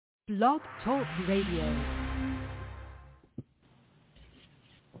Blog Talk Radio.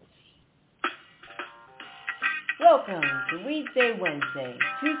 Welcome to Weedsday Wednesday,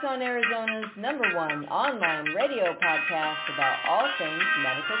 Tucson, Arizona's #1 online radio podcast about all things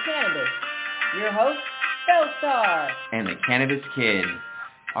medical cannabis. Your host, Belle and the Cannabis Kid.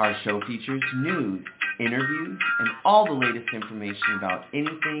 Our show features news, interviews, and all the latest information about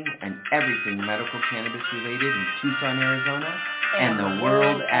anything and everything medical cannabis related in Tucson, Arizona, and the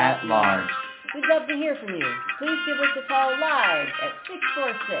world at large. We'd love to hear from you. Please give us a call live at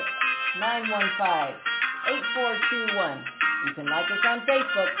 646-915-8421. You can like us on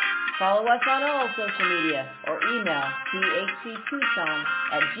Facebook, follow us on all social media, or email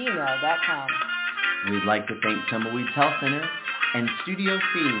thctucson@gmail.com. We'd like to thank Tumbleweeds Health Center and Studio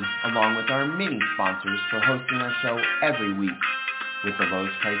C, along with our many sponsors, for hosting our show every week. With the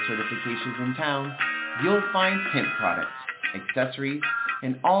lowest price certifications in town, you'll find hemp products, accessories,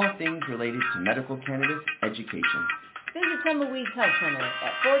 and all things related to medical cannabis education. Visit Tumbleweeds Health Center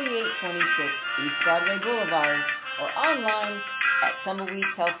at 4826 East Broadway Boulevard or online at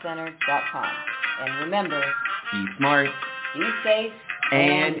tumbleweedshealthcenter.com. And remember, be smart, be safe,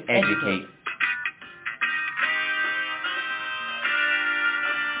 and educate.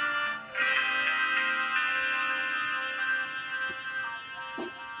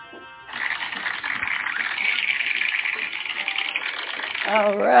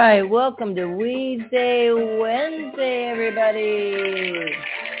 All right, welcome to Weedsday Wednesday, everybody.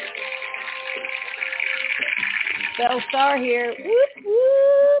 Belle Star here. Whoop,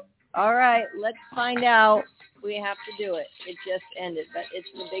 whoop. All right, let's find out. We have to do it. It just ended, but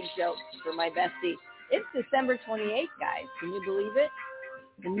it's the big joke for my bestie. It's December 28th, guys. Can you believe it?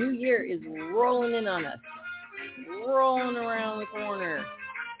 The new year is rolling in on us, rolling around the corner.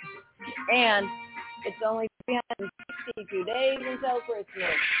 And it's only 362 days until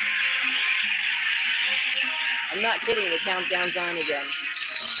Christmas. I'm not kidding, the countdown's on again.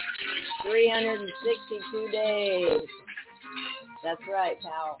 362 days. That's right,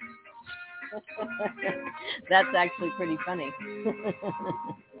 pal. That's actually pretty funny.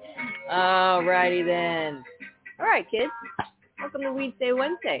 All righty then. All right, kids. Welcome to Weedsday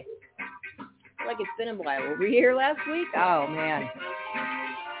Wednesday. I feel like it's been a while. Were we here last week? Oh, man.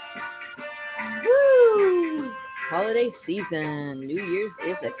 Woo! Holiday season. New Year's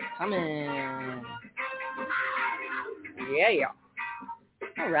is a-coming. Yeah.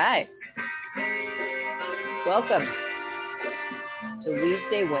 All right. Welcome to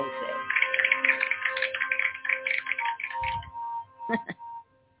Weedsday Wednesday.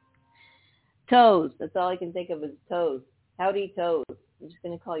 Toes. That's all I can think of is toes. Howdy, Toes. I'm just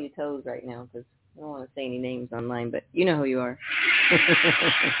going to call you Toes right now because I don't want to say any names online, but you know who you are.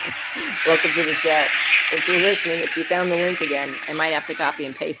 Welcome to the show. If you're listening, if you found the link again, I might have to copy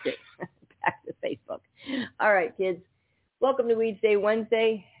and paste it back to Facebook. All right, kids. Welcome to Weedsday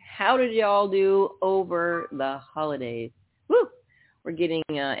Wednesday. How did y'all do over the holidays? Woo! We're getting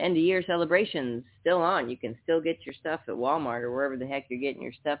end-of-year celebrations still on. You can still get your stuff at Walmart or wherever the heck you're getting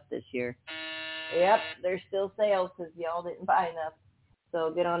your stuff this year. Yep, there's still sales because y'all didn't buy enough.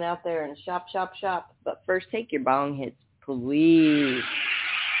 So get on out there and shop. But first, take your bong hits, please.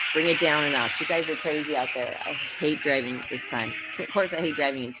 Bring it down a notch. You guys are crazy out there. I hate driving at this time. Of course, I hate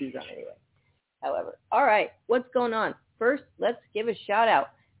driving in Tucson anyway. However, all right, what's going on? First, let's give a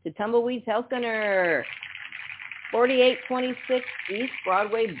shout-out to Tumbleweeds Health Center, 4826 East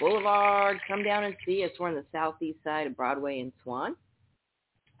Broadway Boulevard. Come down and see us. We're on the southeast side of Broadway in Swan.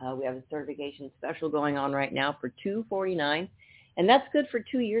 We have a certification special going on right now for $249, and that's good for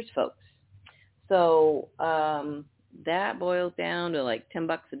 2 years, folks. So that boils down to like $10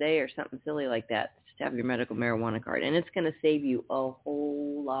 a day or something silly like that. Just have your medical marijuana card, and it's going to save you a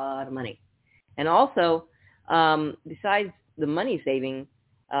whole lot of money. And also, besides the money saving,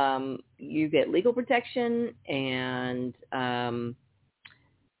 you get legal protection and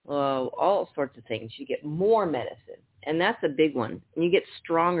all sorts of things. You get more medicine, and that's a big one. And you get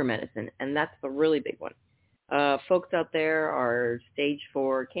stronger medicine, and that's the really big one. Folks out there are stage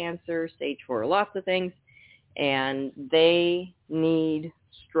 4 cancer, stage 4 lots of things, and they need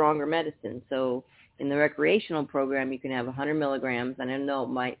stronger medicine. So in the recreational program, you can have 100 milligrams. And I know it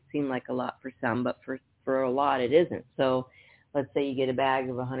might seem like a lot for some, but for a lot it isn't. So let's say you get a bag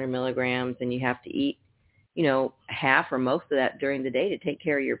of 100 milligrams and you have to eat, half or most of that during the day to take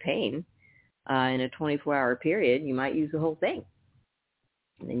care of your pain. In a 24-hour period, you might use the whole thing.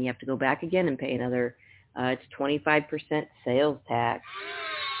 And then you have to go back again and pay another, it's 25% sales tax.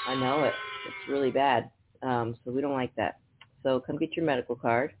 I know it. It's really bad. So we don't like that. So come get your medical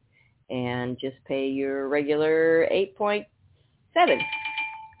card and just pay your regular 8.7.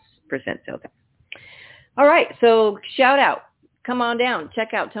 sales tax. All right, so shout out. Come on down.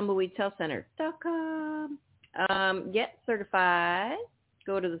 Check out tumbleweedshealthcenter.com. Get certified.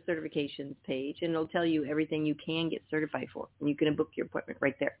 Go to the certifications page, and it'll tell you everything you can get certified for. And you can book your appointment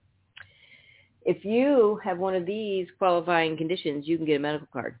right there. If you have one of these qualifying conditions, you can get a medical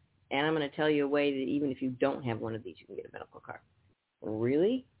card. And I'm going to tell you a way that even if you don't have one of these, you can get a medical card.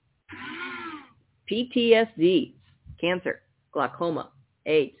 Really? PTSD, cancer, glaucoma,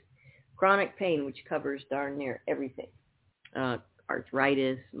 AIDS, chronic pain, which covers darn near everything.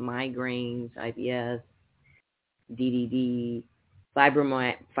 Arthritis, migraines, IBS, DDD,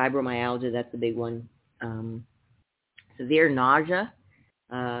 fibromyalgia, that's a big one. Severe nausea,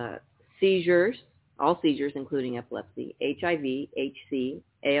 seizures, all seizures including epilepsy, HIV, HC,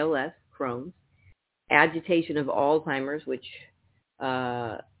 ALS, Crohn's, agitation of Alzheimer's, which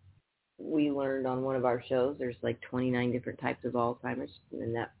we learned on one of our shows. There's like 29 different types of Alzheimer's,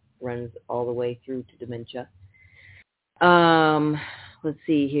 and that runs all the way through to dementia. Let's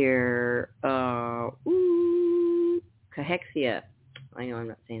see here. Cachexia. I know I'm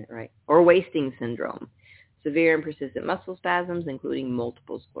not saying it right. Or wasting syndrome. Severe and persistent muscle spasms, including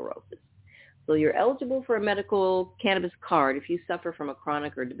multiple sclerosis. So you're eligible for a medical cannabis card if you suffer from a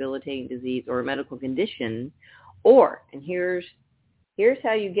chronic or debilitating disease or a medical condition. Or, and here's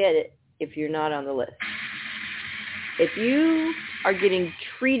how you get it if you're not on the list. If you are getting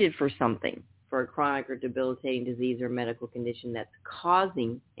treated for something, for a chronic or debilitating disease or medical condition that's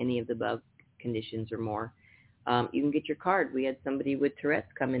causing any of the above conditions or more, you can get your card. We had somebody with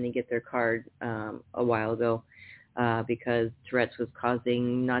Tourette's come in and get their card a while ago because Tourette's was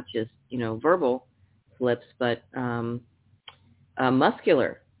causing not just, verbal slips, but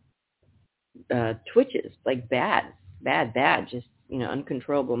muscular twitches, like bad, just,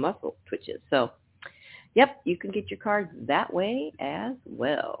 uncontrollable muscle twitches. So, yep, you can get your card that way as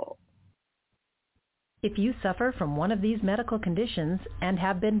well. If you suffer from one of these medical conditions and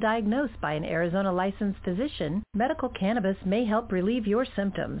have been diagnosed by an Arizona licensed physician, medical cannabis may help relieve your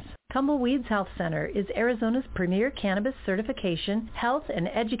symptoms. Tumbleweeds Health Center is Arizona's premier cannabis certification, health, and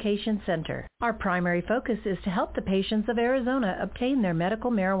education center. Our primary focus is to help the patients of Arizona obtain their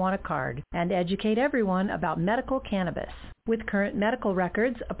medical marijuana card and educate everyone about medical cannabis. With current medical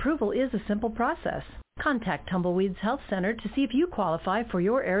records, approval is a simple process. Contact Tumbleweeds Health Center to see if you qualify for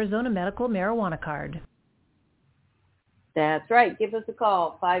your Arizona medical marijuana card. That's right. Give us a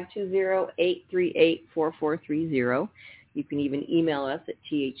call, 520-838-4430. You can even email us at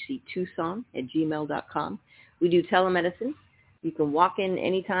thctucson@gmail.com. We do telemedicine. You can walk in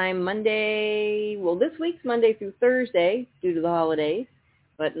anytime this week's Monday through Thursday due to the holidays,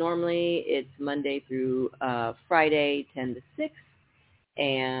 but normally it's Monday through Friday, 10 to 6.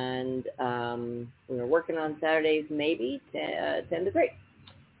 And we're working on Saturdays, maybe 10 to 3.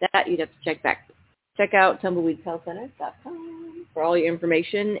 That you'd have to check back. Check out tumbleweedshealthcenter.com for all your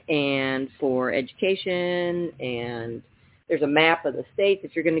information and for education. And there's a map of the states.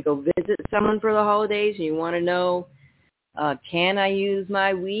 If you're going to go visit someone for the holidays and you want to know, can I use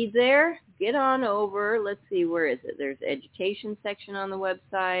my weed there? Get on over. Let's see, where is it? There's education section on the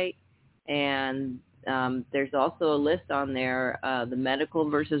website. And there's also a list on there, the medical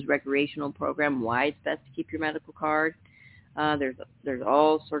versus recreational program, why it's best to keep your medical card. There's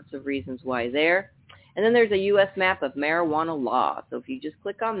all sorts of reasons why there. And then there's a U.S. map of marijuana law. So if you just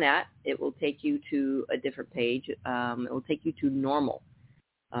click on that, it will take you to a different page. It will take you to normal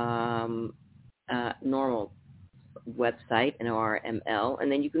website, NORML. And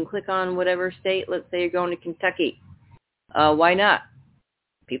then you can click on whatever state. Let's say you're going to Kentucky. Why not?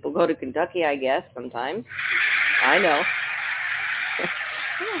 People go to Kentucky, I guess, sometimes. I know. I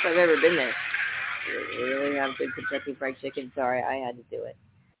don't know if I've ever been there. They really have good Kentucky Fried Chicken. Sorry, I had to do it.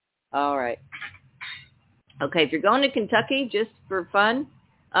 All right. Okay, if you're going to Kentucky just for fun,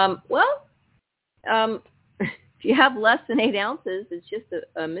 if you have less than 8 ounces, it's just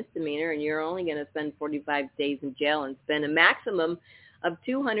a misdemeanor, and you're only going to spend 45 days in jail and spend a maximum of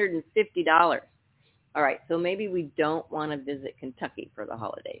 $250. All right, so maybe we don't want to visit Kentucky for the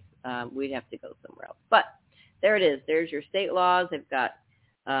holidays. We'd have to go somewhere else. But there it is. There's your state laws. They've got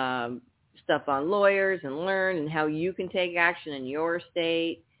stuff on lawyers and learn and how you can take action in your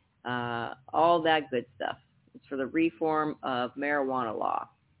state, all that good stuff. It's for the reform of marijuana law.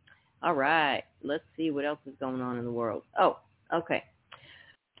 All right, let's see what else is going on in the world. Oh, okay.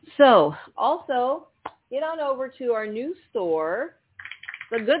 So also get on over to our new store,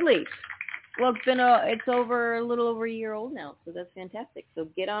 The Good Leaf. Well, it's over a little over a year old now, so that's fantastic. So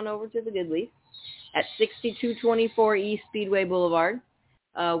get on over to The Good Leaf at 6224 East Speedway Boulevard.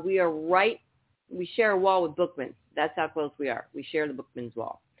 We share a wall with Bookman's. That's how close we are. We share the Bookman's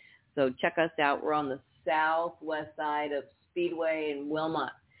wall. So check us out. We're on the southwest side of Speedway in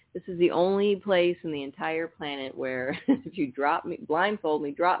Wilmot. This is the only place in the entire planet where if you blindfold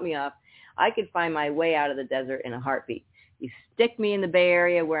me, drop me off, I could find my way out of the desert in a heartbeat. You stick me in the Bay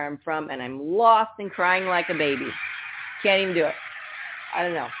Area where I'm from, and I'm lost and crying like a baby. Can't even do it. I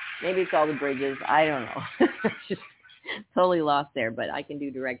don't know. Maybe it's all the bridges. I don't know. Just totally lost there, but I can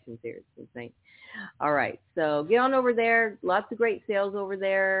do directions here. It's insane. All right. So get on over there. Lots of great sales over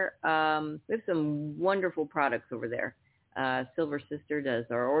there. We have some wonderful products over there. Silver Sister does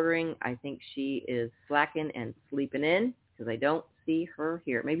our ordering. I think she is slacking and sleeping in because I don't see her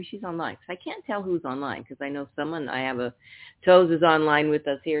here. Maybe she's online. I can't tell who's online because I know someone. I have a Toes is online with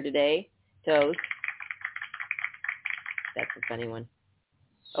us here today. Toes. That's a funny one.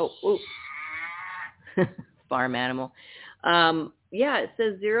 Oh, ooh. Farm animal. Yeah, it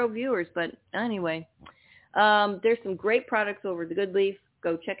says 0 viewers, but anyway, there's some great products over the Good Leaf.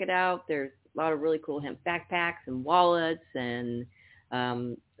 Go check it out. There's a lot of really cool hemp backpacks and wallets and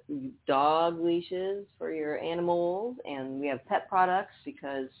dog leashes for your animals. And we have pet products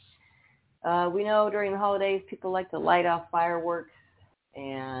because we know during the holidays people like to light off fireworks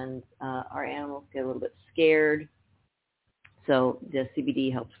and our animals get a little bit scared. So the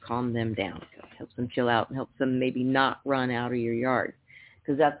CBD helps calm them down, helps them chill out, and helps them maybe not run out of your yard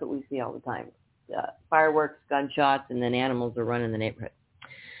because that's what we see all the time. Fireworks, gunshots, and then animals are running the neighborhood.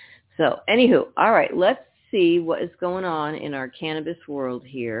 So anywho, all right, let's see what is going on in our cannabis world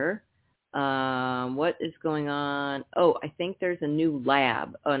here. What is going on? Oh, I think there's a new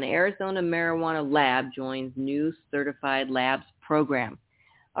lab. An Arizona marijuana lab joins new certified labs program.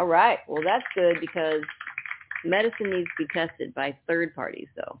 All right, well, that's good because medicine needs to be tested by third parties,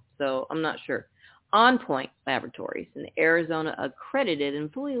 though, so I'm not sure. On Point Laboratories, an Arizona accredited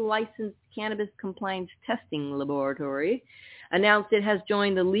and fully licensed cannabis compliance testing laboratory, announced it has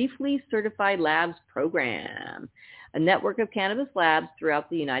joined the Leafly Certified Labs program, a network of cannabis labs throughout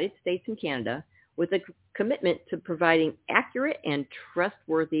the United States and Canada with a commitment to providing accurate and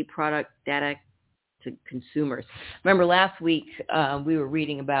trustworthy product data to consumers. Remember last week we were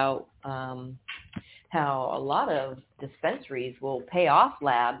reading about how a lot of dispensaries will pay off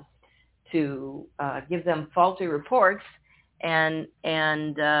labs to give them faulty reports and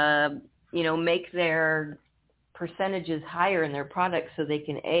make their percentages higher in their products so they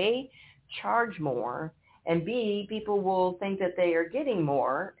can A, charge more, and B, people will think that they are getting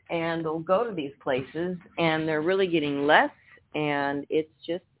more and they'll go to these places and they're really getting less, and it's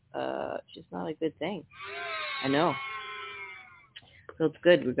just not a good thing. I know. So it's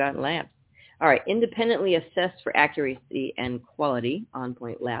good we've got labs. All right, independently assessed for accuracy and quality, On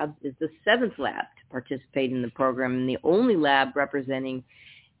Point Labs is the 7th lab to participate in the program and the only lab representing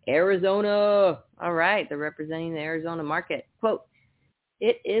Arizona. All right, they're representing the Arizona market. Quote,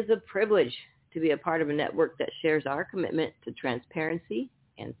 "It is a privilege to be a part of a network that shares our commitment to transparency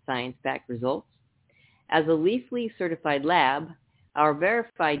and science-backed results. As a Leafly certified lab, our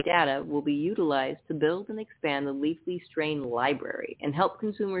verified data will be utilized to build and expand the Leafly strain library and help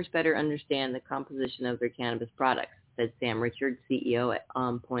consumers better understand the composition of their cannabis products," said Sam Richards, CEO at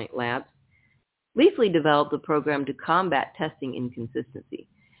On Point Labs. Leafly developed a program to combat testing inconsistency.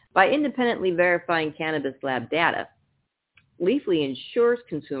 By independently verifying cannabis lab data, Leafly ensures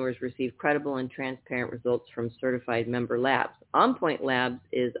consumers receive credible and transparent results from certified member labs. On Point Labs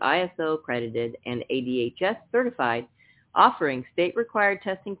is ISO accredited and ADHS certified, offering state-required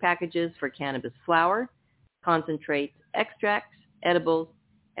testing packages for cannabis flower, concentrates, extracts, edibles,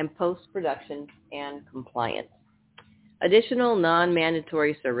 and post-production and compliance. Additional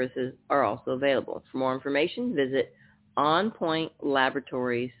non-mandatory services are also available. For more information, visit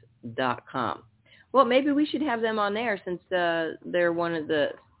onpointlaboratories.com. Well, maybe we should have them on there since they're one of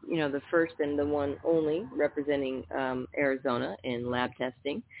the first and the one only representing Arizona in lab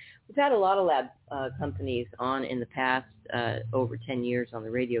testing. We've had a lot of lab companies on in the past, over 10 years on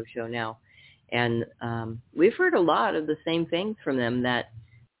the radio show now. And we've heard a lot of the same things from them, that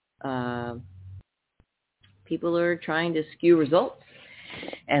people are trying to skew results.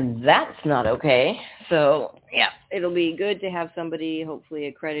 And that's not okay. So, yeah, it'll be good to have somebody, hopefully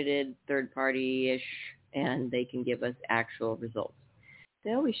accredited, third-party-ish, and they can give us actual results.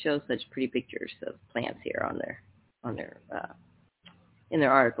 They always show such pretty pictures of plants here in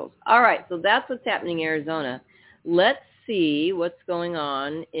their articles. All right, so that's what's happening in Arizona. Let's see what's going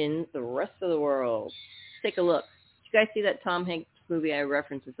on in the rest of the world. Take a look. Did you guys see that Tom Hanks movie? I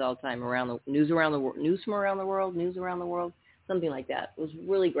reference this all the time, News from Around the World, something like that. It was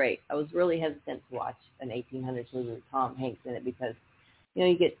really great. I was really hesitant to watch an 1800s movie with Tom Hanks in it because,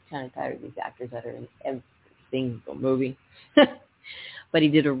 you get kind of tired of these actors that are in every single movie. But he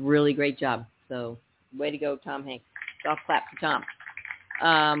did a really great job. So way to go, Tom Hanks. Golf clap for Tom.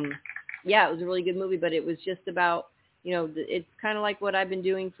 Yeah, it was a really good movie, but it was just about, it's kind of like what I've been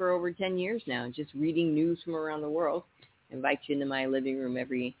doing for over 10 years now, just reading news from around the world. I invite you into my living room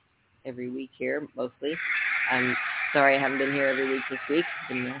every week here, mostly. I'm sorry I haven't been here every week this week.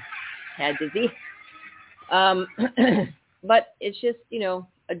 Been a tad busy. But it's just,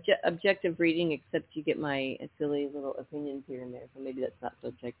 objective reading, except you get my silly little opinions here and there. So maybe that's not so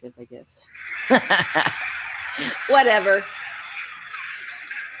objective, I guess. Whatever.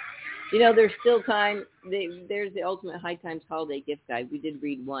 There's still time. There's the Ultimate High Times Holiday Gift Guide. We did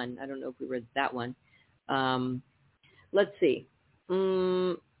read one. I don't know if we read that one. Let's see.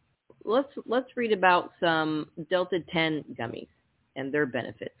 Let's read about some Delta 10 gummies and their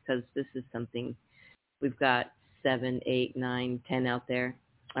benefits, because this is something we've got 7, 8, 9, 10 out there.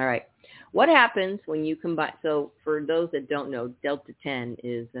 All right. What happens when you combine? So for those that don't know, Delta 10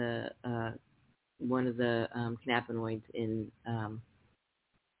 is one of the cannabinoids in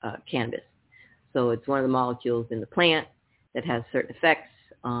cannabis. So it's one of the molecules in the plant that has certain effects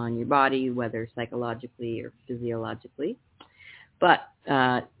on your body, whether psychologically or physiologically. But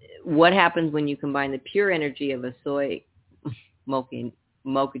what happens when you combine the pure energy of a soy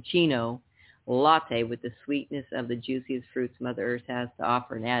mochaccino latte with the sweetness of the juiciest fruits Mother Earth has to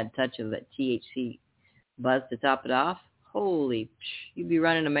offer and add a touch of a THC buzz to top it off? Holy, you'd be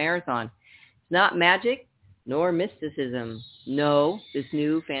running a marathon. It's not magic nor mysticism. No, this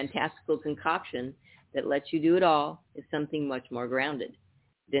new fantastical concoction that lets you do it all is something much more grounded.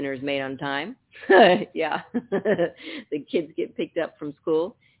 Dinner's made on time. Yeah. The kids get picked up from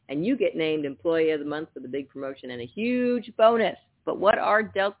school, and you get named Employee of the Month with a big promotion and a huge bonus. But what are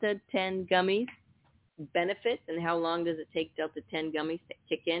Delta 10 gummies? Benefits, and how long does it take Delta 10 gummies to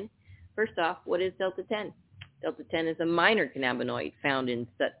kick in? First off, what is Delta 10? Delta 10 is a minor cannabinoid found in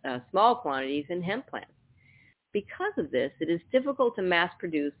small quantities in hemp plants. Because of this, it is difficult to mass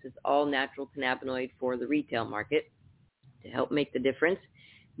produce this all-natural cannabinoid for the retail market. To help make the difference,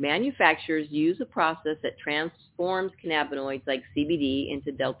 manufacturers use a process that transforms cannabinoids like CBD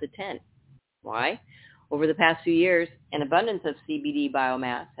into Delta 10. Why? Over the past few years, an abundance of CBD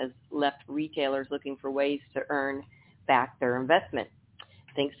biomass has left retailers looking for ways to earn back their investment.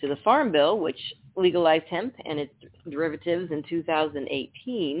 Thanks to the Farm Bill, which legalized hemp and its derivatives in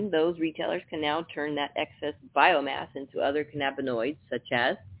 2018, those retailers can now turn that excess biomass into other cannabinoids, such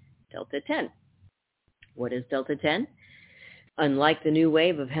as Delta 10. What is Delta 10? Unlike the new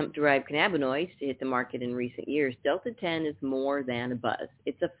wave of hemp-derived cannabinoids to hit the market in recent years, Delta 10 is more than a buzz.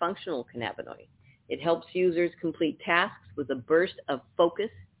 It's a functional cannabinoid. It helps users complete tasks with a burst of focus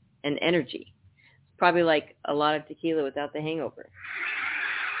and energy. It's probably like a lot of tequila without the hangover.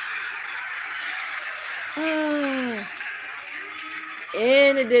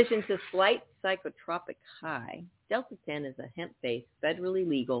 In addition to slight psychotropic high, Delta 10 is a hemp-based, federally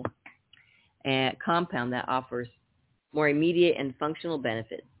legal compound that offers more immediate and functional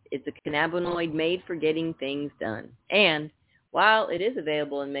benefits. It's a cannabinoid made for getting things done. And while it is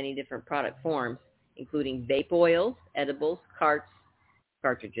available in many different product forms, including vape oils, edibles,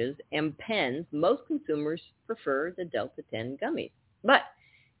 cartridges, and pens, most consumers prefer the Delta 10 gummies. But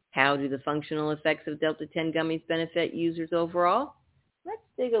how do the functional effects of Delta 10 gummies benefit users overall? Let's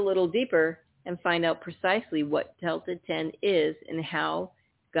dig a little deeper and find out precisely what Delta 10 is and how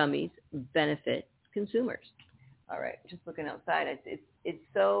gummies benefit consumers. All right, just looking outside, it's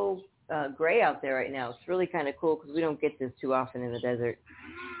so gray out there right now. It's really kind of cool because we don't get this too often in the desert.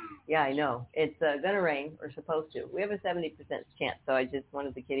 Yeah, I know. It's going to rain. We're supposed to. We have a 70% chance, so one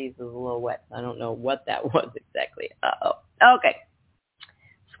of the kitties was a little wet. I don't know what that was exactly. Uh-oh. Okay.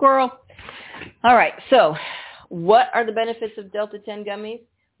 Squirrel. All right, so what are the benefits of Delta 10 gummies?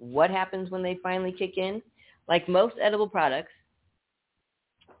 What happens when they finally kick in? Like most edible products,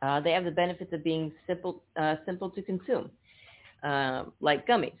 they have the benefits of being simple to consume. Like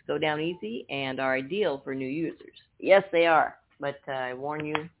gummies, go down easy and are ideal for new users. Yes, they are. But I warn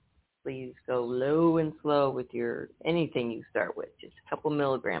you, please go low and slow with anything you start with. Just a couple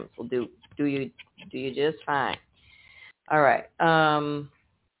milligrams will do you just fine. All right.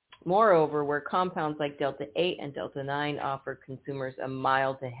 Moreover, where compounds like Delta 8 and Delta 9 offer consumers a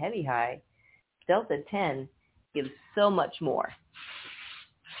mild to heavy high, Delta 10 gives so much more.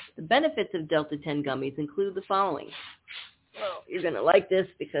 The benefits of Delta 10 gummies include the following. Well, you're going to like this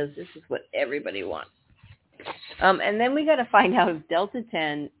because this is what everybody wants. And then we got to find out if Delta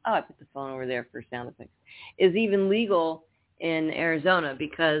 10, I put the phone over there for sound effects, is even legal in Arizona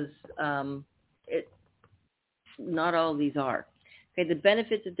because not all of these are. Okay, the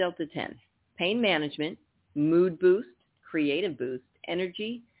benefits of Delta 10: pain management, mood boost, creative boost,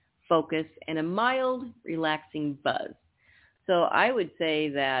 energy, focus, and a mild, relaxing buzz. So I would say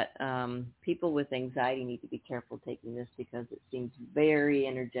that people with anxiety need to be careful taking this because it seems very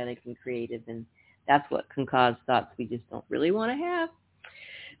energetic and creative, and that's what can cause thoughts we just don't really want to have.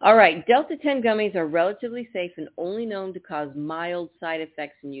 All right, Delta 10 gummies are relatively safe and only known to cause mild side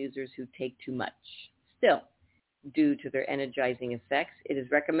effects in users who take too much. Still, due to their energizing effects, it is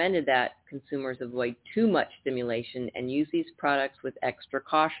recommended that consumers avoid too much stimulation and use these products with extra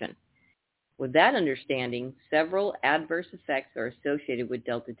caution. With that understanding, several adverse effects are associated with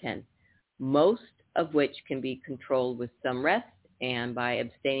Delta 10, most of which can be controlled with some rest and by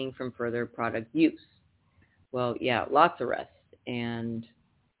abstaining from further product use. Well, yeah, lots of rest, and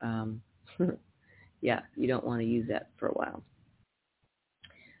yeah, you don't want to use that for a while.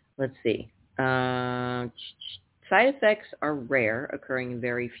 Let's see. Side effects are rare, occurring in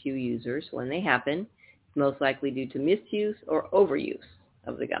very few users. When they happen, it's most likely due to misuse or overuse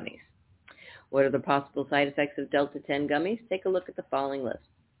of the gummies. What are the possible side effects of Delta 10 gummies? Take a look at the following list.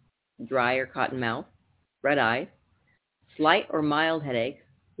 Dry or cotton mouth, red eyes, slight or mild headaches,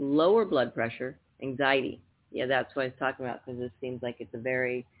 lower blood pressure, anxiety. Yeah, that's what I was talking about because this seems like it's a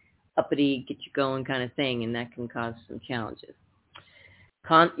very uppity, get you going kind of thing, and that can cause some challenges.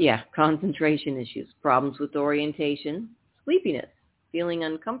 Concentration issues, problems with orientation, sleepiness, feeling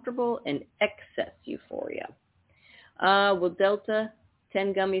uncomfortable, and excess euphoria. Will Delta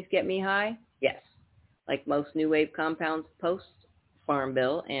 10 gummies get me high? Yes. Like most new wave compounds post-Farm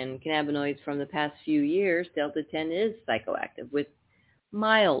Bill and cannabinoids from the past few years, Delta 10 is psychoactive with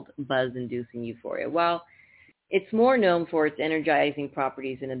mild buzz-inducing euphoria. While it's more known for its energizing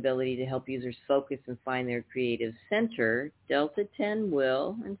properties and ability to help users focus and find their creative center, Delta 10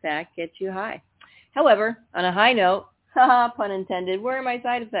 will, in fact, get you high. However, on a high note, pun intended, where are my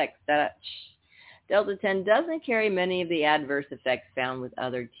side effects? Delta 10 doesn't carry many of the adverse effects found with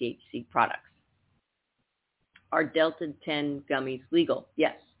other THC products. Are Delta 10 gummies legal?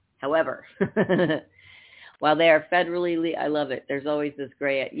 Yes. However, while they are federally I love it. There's always this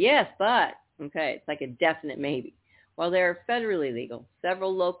gray, yes, but, okay, it's like a definite maybe. While they are federally legal,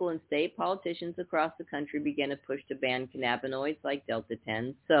 several local and state politicians across the country began a push to ban cannabinoids like Delta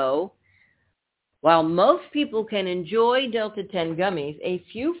 10. So, while most people can enjoy Delta 10 gummies, a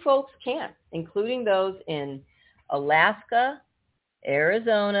few folks can't, including those in Alaska,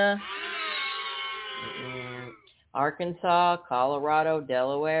 Arizona, Arkansas, Colorado,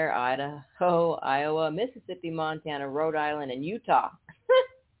 Delaware, Idaho, Iowa, Mississippi, Montana, Rhode Island, and Utah.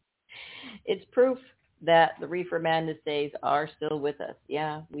 It's proof that the reefer madness days are still with us.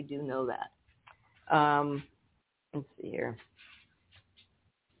 Yeah, we do know that. Let's see here.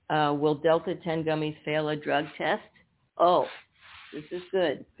 Will Delta 10 gummies fail a drug test? Oh, this is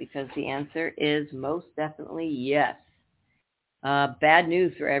good because the answer is most definitely yes. Bad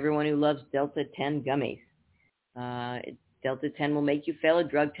news for everyone who loves Delta 10 gummies. Delta 10 will make you fail a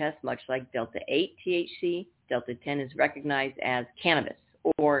drug test, much like Delta 8 THC. Delta 10 is recognized as cannabis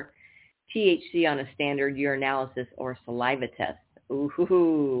or THC on a standard urinalysis or saliva test.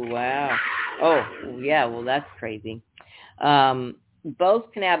 Ooh, wow. Oh, yeah, well, that's crazy.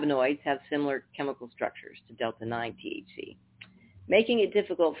 Both cannabinoids have similar chemical structures to Delta 9 THC, making it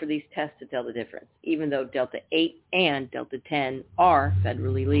difficult for these tests to tell the difference, even though Delta 8 and Delta 10 are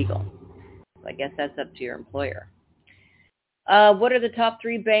federally legal. So I guess that's up to your employer. What are the top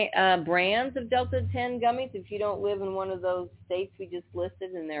three brands of Delta 10 gummies? If you don't live in one of those states we just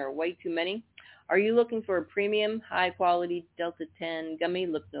listed, and there are way too many, are you looking for a premium, high-quality Delta 10 gummy?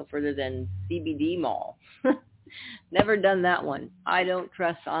 Look no further than CBD Mall. Never done that one. I don't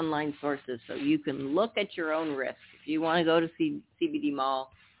trust online sources, so you can look at your own risk. If you want to go to CBD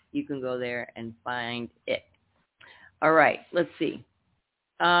Mall, you can go there and find it. All right, let's see.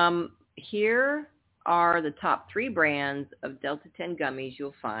 Here are the top three brands of Delta 10 gummies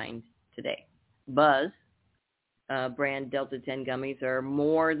you'll find today. Buzz brand Delta 10 gummies are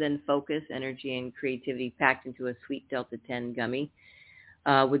more than focus, energy, and creativity packed into a sweet Delta 10 gummy.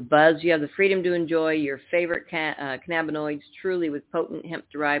 With Buzz, you have the freedom to enjoy your favorite cannabinoids truly with potent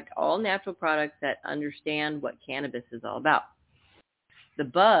hemp-derived all-natural products that understand what cannabis is all about. The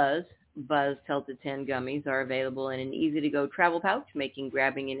Buzz Delta 10 gummies are available in an easy-to-go travel pouch, making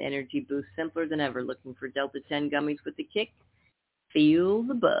grabbing an energy boost simpler than ever. Looking for Delta 10 gummies with the kick? Feel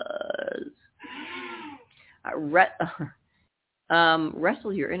the buzz.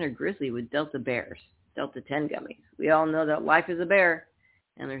 Wrestle your inner grizzly with Delta Bears, Delta 10 gummies. We all know that life is a bear,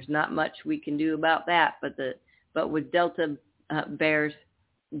 and there's not much we can do about that. But with Delta Bears,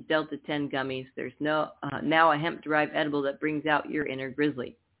 Delta 10 gummies, there's now a hemp-derived edible that brings out your inner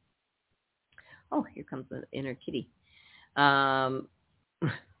grizzly. Oh, here comes the inner kitty.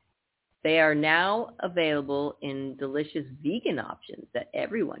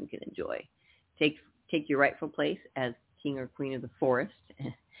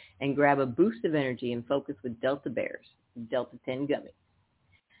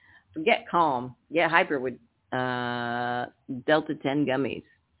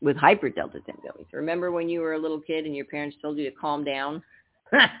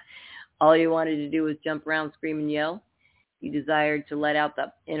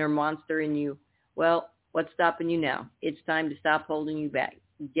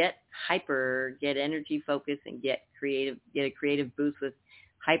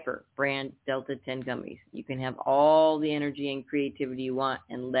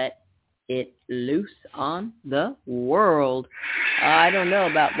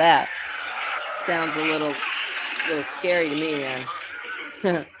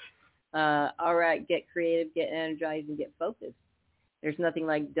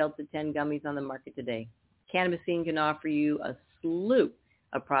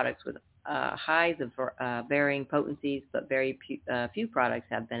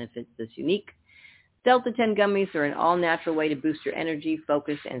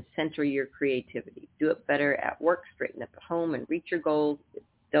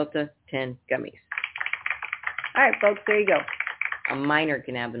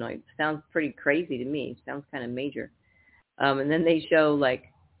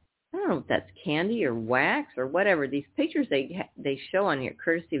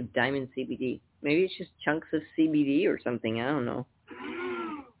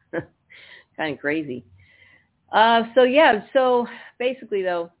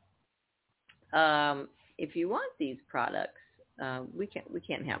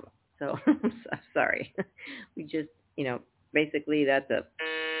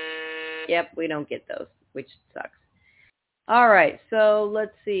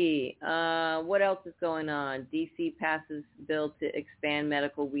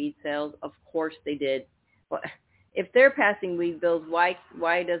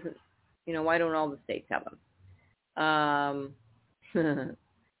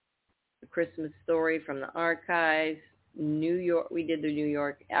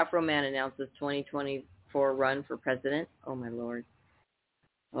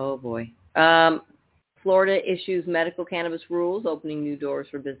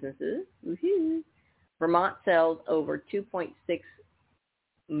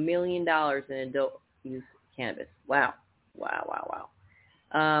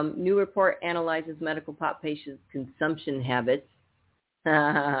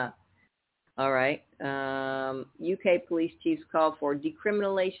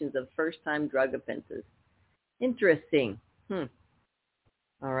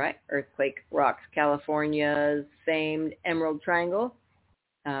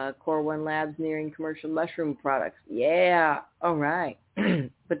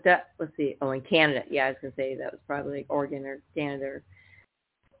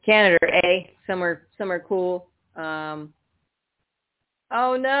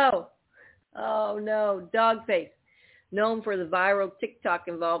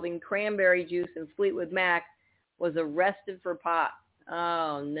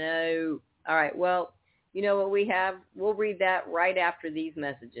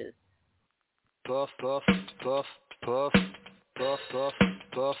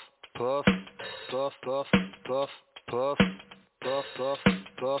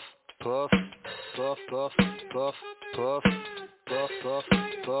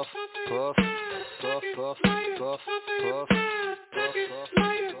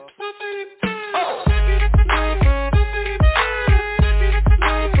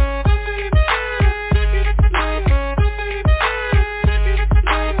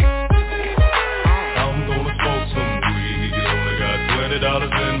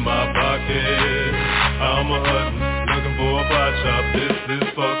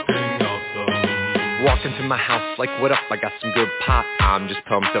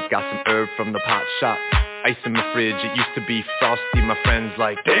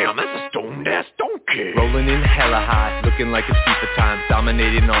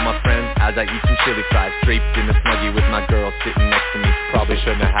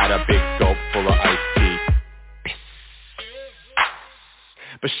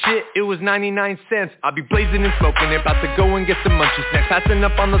 But shit, it was 99 cents. I'll be blazing and smoking, about to go and get some munchies next. Passing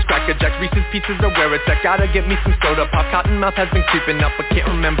up on those Cracker Jacks, Reese's Pieces of where it's at. Gotta get me some soda pop, Cottonmouth has been creeping up, but can't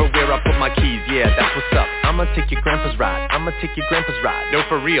remember where I put my keys. Yeah, that's what's up. I'ma take your grandpa's ride, No,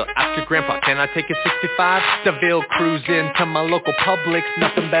 for real, ask your grandpa, can I take a 65? Seville cruising to my local Publix.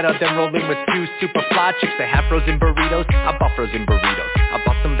 Nothing better than rolling with two super fly chicks. They have frozen burritos, I bought frozen burritos. I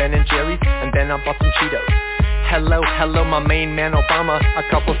bought some Ben and Jerry's, and then I bought some Cheetos. Hello, my main man Obama. A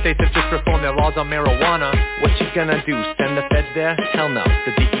couple states have just reformed their laws on marijuana. What you gonna do, send the feds there? Hell no,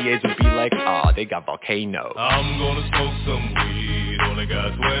 the DEAs would be like, aw, they got volcanoes. I'm gonna smoke some weed, only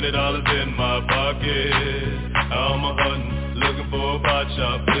got $20 in my pocket. I'm a hunting, looking for a pot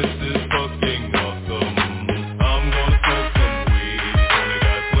shop, this is fucking awesome. I'm gonna smoke some weed, only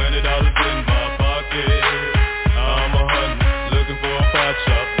got $20 in my pocket. I'm a hunting, looking for a pot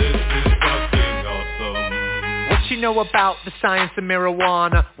shop, this is fucking awesome. What you know about the science of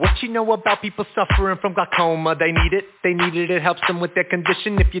marijuana? What you know about people suffering from glaucoma? They need it, it helps them with their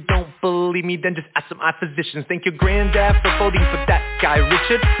condition. If you don't believe me, then just ask some eye physicians. Thank your granddad for voting for that guy.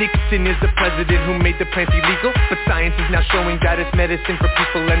 Richard Nixon is the president who made the plant illegal, but science is now showing that it's medicine for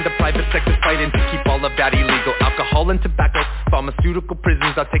people, and the private sector's fighting to keep all of that illegal. Alcohol and tobacco, pharmaceutical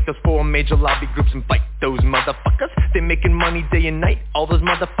prisons. I'll take those 4 major lobby groups and fight those motherfuckers. They're making money day and night, all those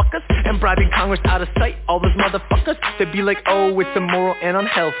motherfuckers, and bribing Congress out of sight, all those motherfuckers. They'd be like, oh, it's immoral and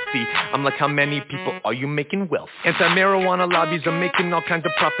unhealthy. I'm like, how many people are you making wealth? Anti-marijuana lobbies are making all kinds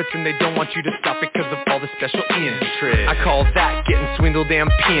of profits, and they don't want you to stop it because of all the special interest. I call that getting swindled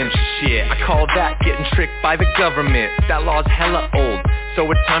and pimp shit. I call that getting tricked by the government. That law's hella old, so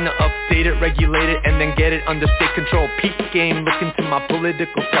it's time to update it, regulate it, and then get it under state control. Peak game, look into my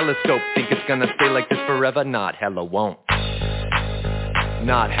political telescope. Think it's gonna stay like this forever? Not hella won't.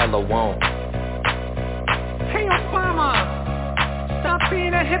 Not hella won't. Hey Obama, stop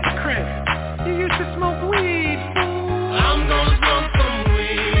being a hypocrite. You used to smoke weed, fool. I'm gonna smoke some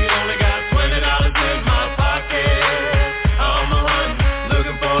weed, only got $20 in my pocket. I'm a hunting,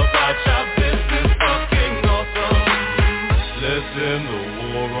 looking for a pot shop, this is fucking awesome. Let's end the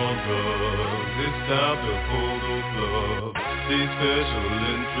war on drugs, it's time to pull the plug. These special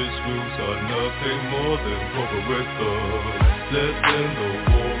interest groups are nothing more than corporate thugs. Let's end the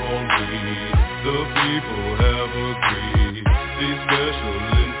war on weed, the people have agreed. These special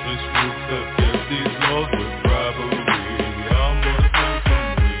interest groups have kept these laws with bribery. I'm gonna smoke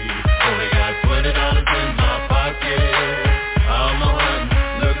some weed, only got $20 in my pocket. I'm a hunting,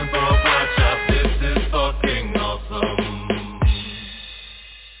 looking for a pot shop, this is fucking awesome.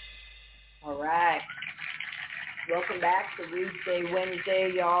 Alright. Welcome back to Weedsday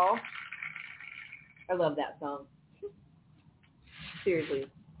Wednesday, y'all. I love that song. Seriously.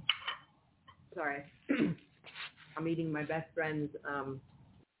 Sorry. I'm eating my best friend's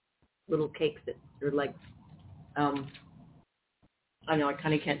little cakes that are like, I know I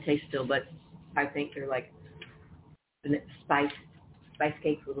kind of can't taste still, but I think they're like spice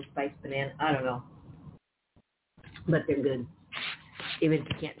cakes, little spiced banana. I don't know. But they're good. Even if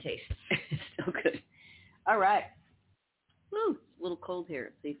you can't taste. It's still good. All right. Woo, it's a little cold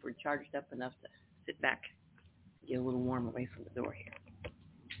here. Let's see if we're charged up enough to sit back, get a little warm away from the door here.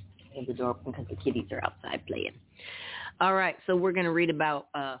 Hold the door open because the kitties are outside playing. All right, so we're going to read about,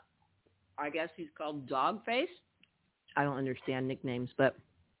 I guess he's called Dogface. I don't understand nicknames, but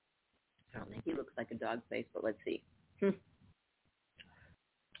I don't think he looks like a dog face, but let's see.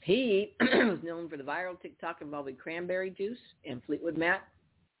 He was known for the viral TikTok involving cranberry juice and Fleetwood Mac.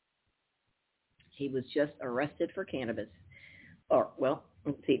 He was just arrested for cannabis. Well,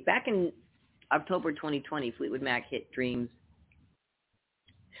 let's see. Back in October 2020, Fleetwood Mac hit Dreams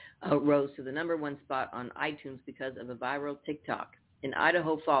rose to the #1 spot on iTunes because of a viral TikTok. In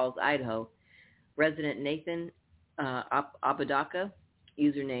Idaho Falls, Idaho, resident Nathan Apodaca,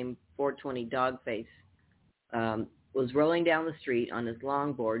 username 420dogface, was rolling down the street on his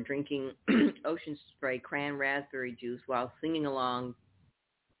longboard drinking Ocean Spray cran raspberry juice while singing along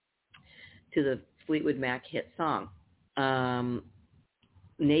to the Fleetwood Mac hit song.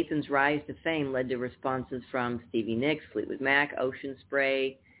 Nathan's rise to fame led to responses from Stevie Nicks, Fleetwood Mac, Ocean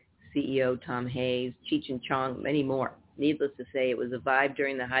Spray, CEO Tom Hayes, Cheech and Chong, many more. Needless to say, it was a vibe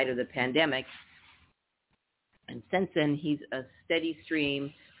during the height of the pandemic. And since then, he's had a steady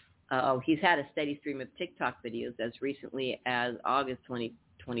stream of TikTok videos as recently as August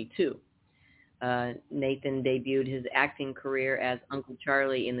 2022. Nathan debuted his acting career as Uncle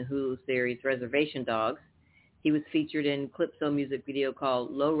Charlie in the Hulu series Reservation Dogs. He was featured in Calypso music video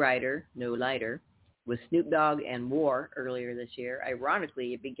called Lowrider, No Lighter, with Snoop Dogg and War earlier this year.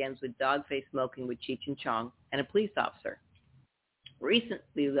 Ironically, it begins with Dogface smoking with Cheech and Chong and a police officer.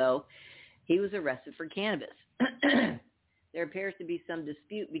 Recently, though, he was arrested for cannabis. There appears to be some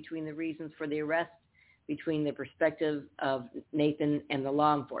dispute between the reasons for the arrest between the perspective of Nathan and the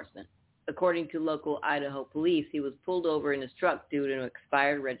law enforcement. According to local Idaho police, he was pulled over in his truck due to an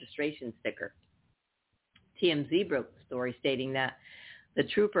expired registration sticker. TMZ broke the story, stating that the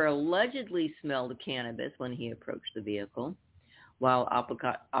trooper allegedly smelled cannabis when he approached the vehicle. While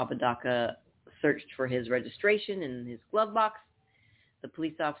Apodaca searched for his registration in his glove box, the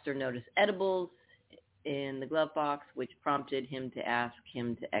police officer noticed edibles in the glove box, which prompted him to ask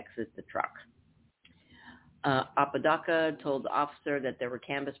him to exit the truck. Apodaca told the officer that there were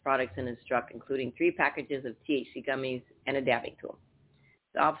cannabis products in his truck, including 3 packages of THC gummies and a dabbing tool.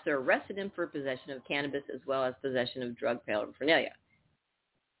 The officer arrested him for possession of cannabis as well as possession of drug paraphernalia.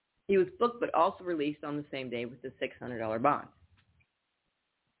 He was booked but also released on the same day with a $600 bond.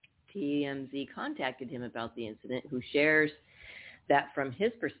 TMZ contacted him about the incident, who shares that from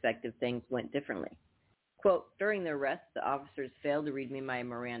his perspective, things went differently. Quote, during the arrest, the officers failed to read me my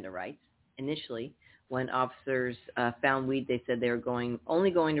Miranda rights. Initially, when officers found weed, they said they were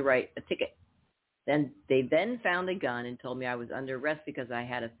only going to write a ticket. They then found a gun and told me I was under arrest because I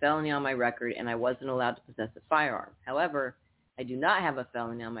had a felony on my record and I wasn't allowed to possess a firearm. However, I do not have a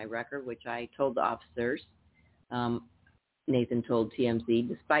felony on my record, which I told the officers. Nathan told TMZ,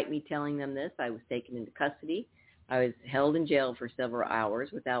 despite me telling them this, I was taken into custody. I was held in jail for several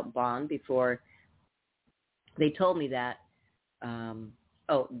hours without bond before they told me that,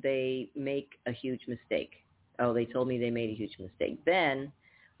 they make a huge mistake. They told me they made a huge mistake. Then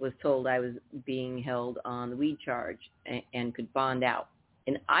was told I was being held on the weed charge and could bond out.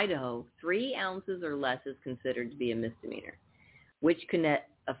 In Idaho, 3 ounces or less is considered to be a misdemeanor, which can net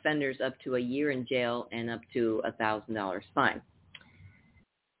offenders up to a year in jail and up to $1,000 fine.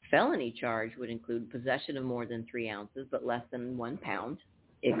 Felony charge would include possession of more than 3 ounces but less than 1 pound.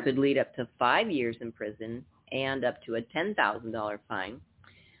 It could lead up to 5 years in prison and up to a $10,000 fine.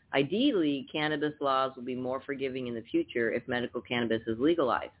 Ideally, cannabis laws will be more forgiving in the future if medical cannabis is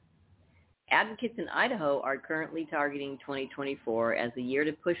legalized. Advocates in Idaho are currently targeting 2024 as a year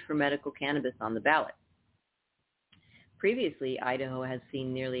to push for medical cannabis on the ballot. Previously, Idaho has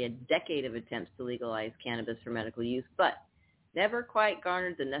seen nearly a decade of attempts to legalize cannabis for medical use, but never quite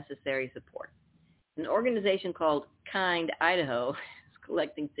garnered the necessary support. An organization called Kind Idaho is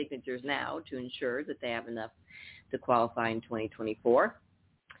collecting signatures now to ensure that they have enough to qualify in 2024.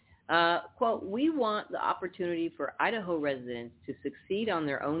 Quote, we want the opportunity for Idaho residents to succeed on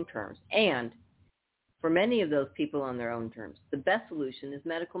their own terms, and for many of those people on their own terms, the best solution is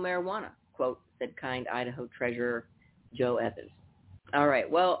medical marijuana, quote, said Kind Idaho Treasurer Joe Evans. All right,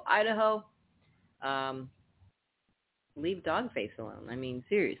 well, Idaho, leave Dogface alone. I mean,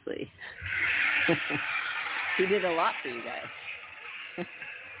 seriously. He did a lot for you guys.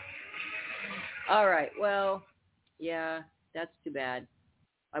 All right, well, yeah, that's too bad.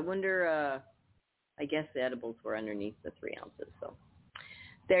 I wonder, I guess the edibles were underneath the 3 ounces. So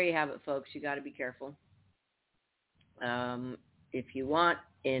there you have it, folks. You got to be careful. If you want,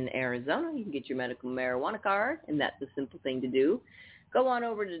 in Arizona, you can get your medical marijuana card, and that's a simple thing to do. Go on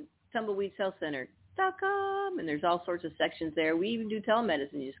over to tumbleweedshealthcenter.com, and there's all sorts of sections there. We even do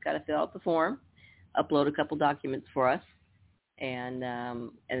telemedicine. You just got to fill out the form, upload a couple documents for us, and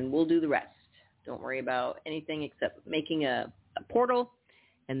we'll do the rest. Don't worry about anything except making a portal,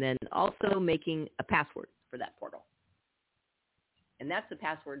 and then also making a password for that portal. And that's the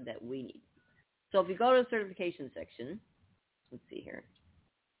password that we need. So if you go to the certification section, let's see here.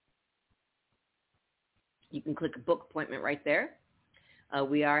 You can click a book appointment right there.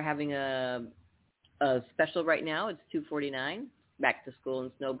 We are having a special right now. It's $249, back to school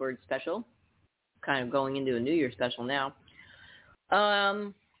and snowbird special. Kind of going into a New Year special now.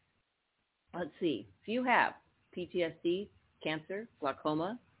 Let's see. If you have PTSD, cancer,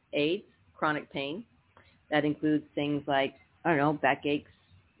 glaucoma, AIDS, chronic pain, that includes things like, back aches,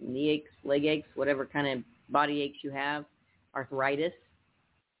 knee aches, leg aches, whatever kind of body aches you have, arthritis,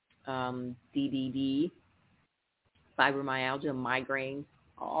 DDD, fibromyalgia, migraines,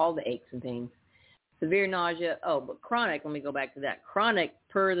 all the aches and pains, severe nausea. But chronic, let me go back to that. Chronic,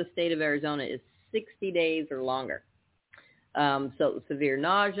 per the state of Arizona, is 60 days or longer. So severe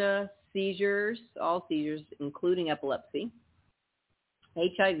nausea, seizures, all seizures, including epilepsy,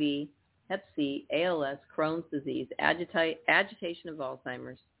 HIV, Hep C, ALS, Crohn's disease, agitation of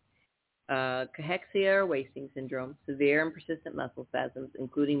Alzheimer's, cachexia or wasting syndrome, severe and persistent muscle spasms,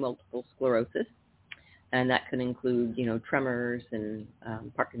 including multiple sclerosis, and that could include, tremors and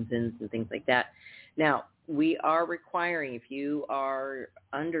Parkinson's and things like that. Now, we are requiring, if you are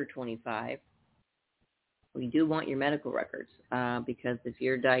under 25, we do want your medical records because if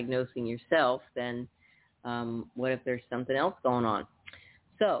you're diagnosing yourself, then what if there's something else going on?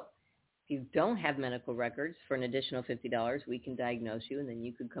 So if you don't have medical records, for an additional $50, we can diagnose you, and then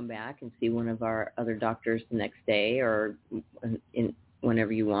you could come back and see one of our other doctors the next day or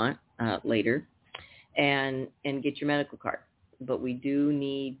whenever you want later and get your medical card. But we do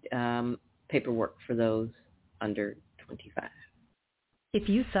need paperwork for those under 25. If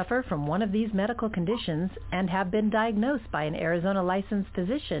you suffer from one of these medical conditions and have been diagnosed by an Arizona licensed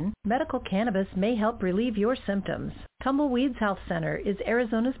physician, medical cannabis may help relieve your symptoms. Tumbleweeds Health Center is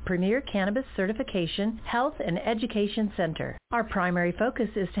Arizona's premier cannabis certification, health, and education center. Our primary focus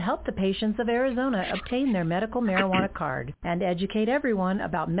is to help the patients of Arizona obtain their medical marijuana card and educate everyone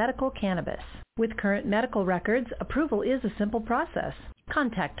about medical cannabis. With current medical records, approval is a simple process.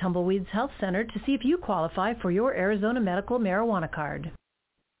 Contact Tumbleweeds Health Center to see if you qualify for your Arizona medical marijuana card.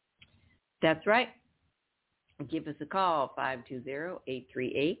 That's right. Give us a call,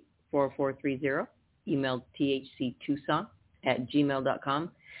 520-838-4430. Email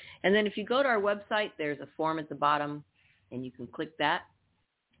thctucson@gmail.com. And then if you go to our website, there's a form at the bottom, and you can click that,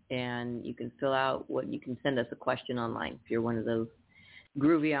 and you can fill out you can send us a question online. If you're one of those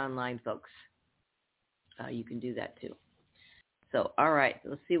groovy online folks, you can do that too. So, all right,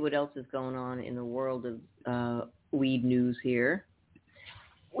 let's see what else is going on in the world of weed news here.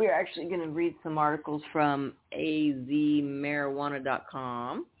 We're actually going to read some articles from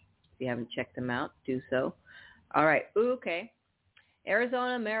azmarijuana.com. If you haven't checked them out, do so. All right, okay.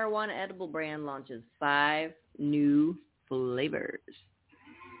 Arizona marijuana edible brand launches 5 new flavors.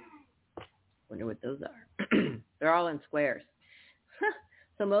 Wonder what those are. They're all in squares.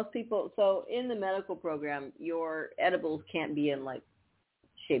 So most people, in the medical program, your edibles can't be in like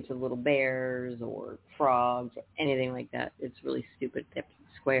shapes of little bears or frogs or anything like that. It's really stupid. They're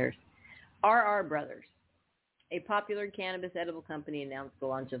squares. RR Brothers, a popular cannabis edible company, announced the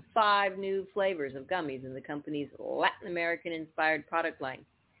launch of 5 new flavors of gummies in the company's Latin American-inspired product line,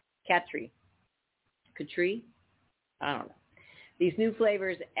 Catri. I don't know. These new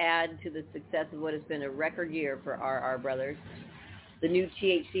flavors add to the success of what has been a record year for RR Brothers. The new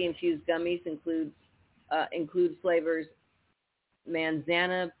THC-infused gummies include flavors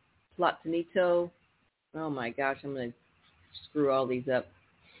Manzana, Platanito. Oh my gosh, I'm going to screw all these up.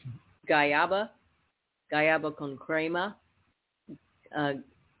 Guayaba con crema,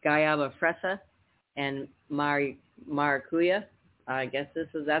 Guayaba fresa, and maracuya. I guess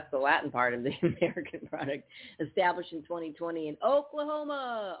that's the Latin part of the American product. Established in 2020 in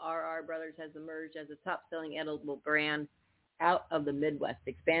Oklahoma, RR Brothers has emerged as a top-selling edible brand out of the Midwest,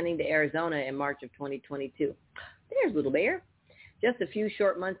 expanding to Arizona in March of 2022. There's Little Bear. Just a few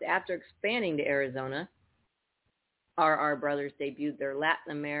short months after expanding to Arizona, RR Brothers debuted their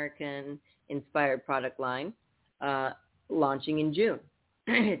Latin American-inspired product line, launching in June.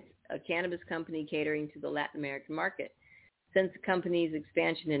 It's a cannabis company catering to the Latin American market. Since the company's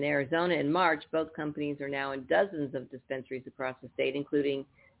expansion in Arizona in March, both companies are now in dozens of dispensaries across the state, including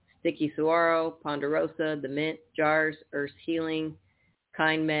Sticky Saguaro, Ponderosa, The Mint, Jars, Earth's Healing,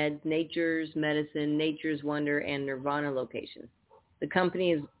 Kind Meds, Nature's Medicine, Nature's Wonder, and Nirvana locations. The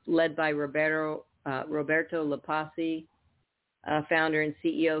company is led by Roberto Lapasi, founder and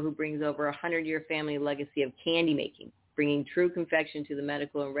CEO, who brings over a 100-year family legacy of candy making, bringing true confection to the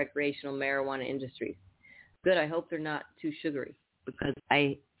medical and recreational marijuana industries. Good, I hope they're not too sugary, because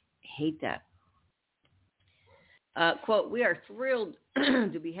I hate that. Quote, we are thrilled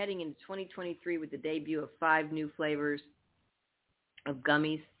to be heading into 2023 with the debut of 5 new flavors of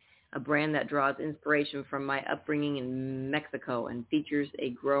gummies, a brand that draws inspiration from my upbringing in Mexico and features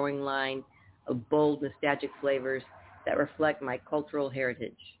a growing line of bold, nostalgic flavors that reflect my cultural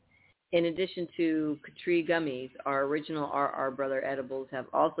heritage. In addition to Catri gummies, our original RR Brother edibles have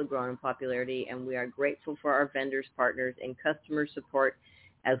also grown in popularity, and we are grateful for our vendors, partners, and customer support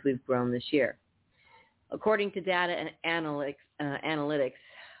as we've grown this year. According to data and analytics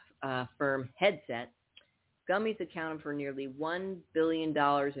firm Headset, gummies accounted for nearly $1 billion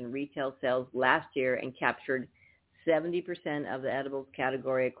in retail sales last year and captured 70% of the edibles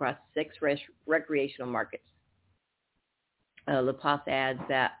category across 6 recreational markets. La Paz adds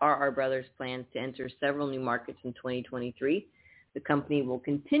that RR Brothers plans to enter several new markets in 2023. The company will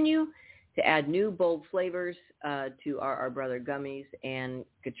continue to add new bold flavors to RR Brother gummies and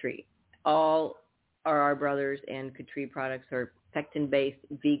Catri. All RR Brothers and Catri products are pectin-based,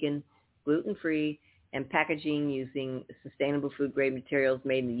 vegan, gluten-free, and packaging using sustainable food-grade materials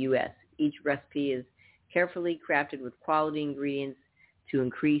made in the U.S. Each recipe is carefully crafted with quality ingredients to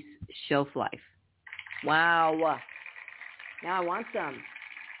increase shelf life. Wow. Now I want some.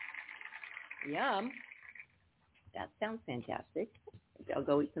 Yum. That sounds fantastic. I'll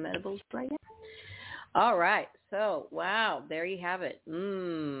go eat some edibles right now. All right. So, wow, there you have it.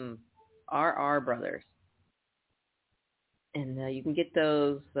 RR Brothers. And you can get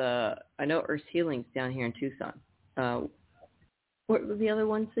those, I know Earth's Healing's down here in Tucson. What were the other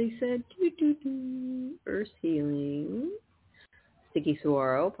ones they said? Earth's Healing, Sticky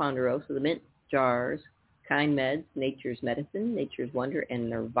Saguaro, Ponderosa, the Mint Jars, Kind Meds, Nature's Medicine, Nature's Wonder, and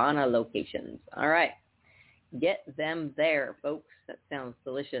Nirvana locations. All right. Get them there, folks. That sounds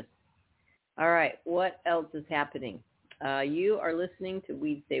delicious. All right. What else is happening? You are listening to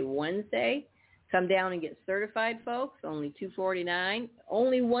Weedsday Wednesday. Come down and get certified, folks. Only $249.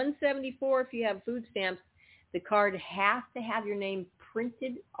 Only $174 if you have food stamps. The card has to have your name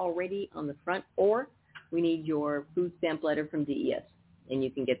printed already on the front, or we need your food stamp letter from DES. And you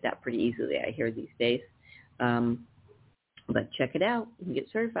can get that pretty easily, I hear, these days. But check it out. You can get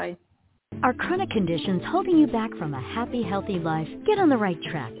certified. Are chronic conditions holding you back from a happy, healthy life? Get on the right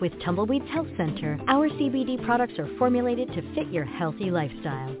track with Tumbleweeds Health Center. Our CBD products are formulated to fit your healthy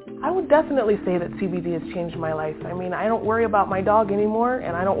lifestyle. I would definitely say that CBD has changed my life. I mean, I don't worry about my dog anymore,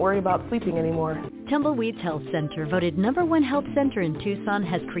 and I don't worry about sleeping anymore. Tumbleweeds Health Center, voted #1 health center in Tucson,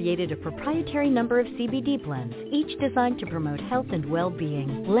 has created a proprietary number of CBD blends, each designed to promote health and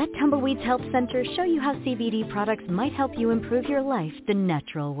well-being. Let Tumbleweeds Health Center show you how CBD products might help you improve your life the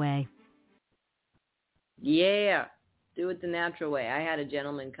natural way. Yeah, do it the natural way. I had a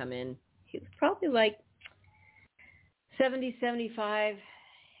gentleman come in. He was probably like 70, 75,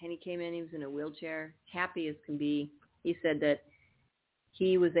 and he came in. He was in a wheelchair, happy as can be. He said that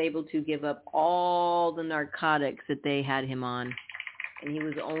he was able to give up all the narcotics that they had him on, and he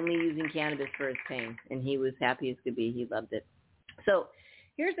was only using cannabis for his pain, and he was happy as could be. He loved it. So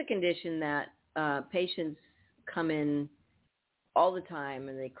here's a condition that patients come in all the time,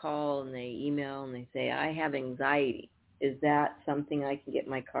 and they call and they email and they say, I have anxiety. Is that something I can get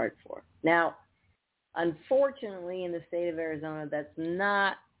my card for? Now, unfortunately, in the state of Arizona, that's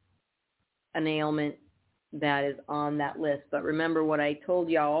not an ailment that is on that list. But remember what I told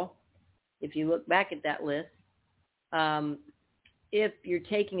y'all, if you look back at that list, if you're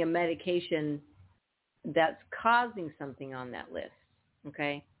taking a medication that's causing something on that list,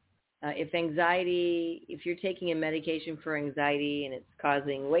 okay? If you're taking a medication for anxiety and it's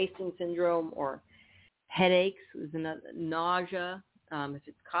causing wasting syndrome or headaches, nausea, if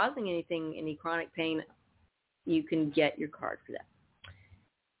it's causing any chronic pain, you can get your card for that.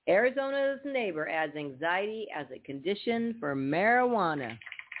 Arizona's neighbor adds anxiety as a condition for marijuana.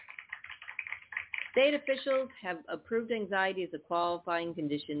 State officials have approved anxiety as a qualifying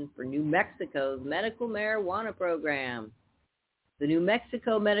condition for New Mexico's medical marijuana program. The New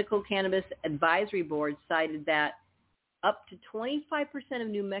Mexico Medical Cannabis Advisory Board cited that up to 25% of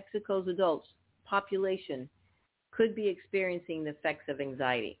New Mexico's adults population could be experiencing the effects of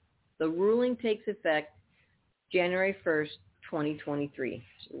anxiety. The ruling takes effect January 1st, 2023. It's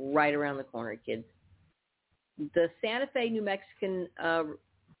right around the corner, kids. The Santa Fe, New Mexican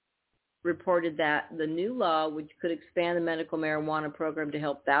reported that the new law, which could expand the medical marijuana program to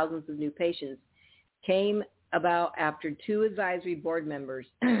help thousands of new patients, came about after two advisory board members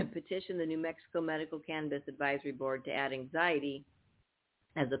petitioned the New Mexico Medical Cannabis Advisory Board to add anxiety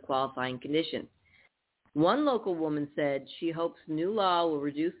as a qualifying condition. One local woman said she hopes the new law will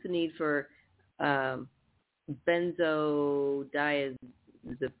reduce the need for benzodiazepine,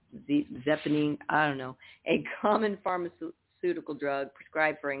 a common pharmaceutical drug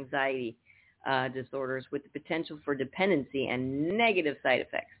prescribed for anxiety disorders with the potential for dependency and negative side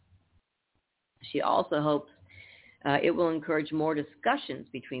effects. She also hopes it will encourage more discussions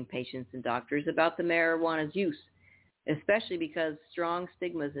between patients and doctors about the marijuana's use, especially because strong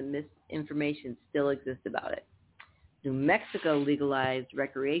stigmas and misinformation still exist about it. New Mexico legalized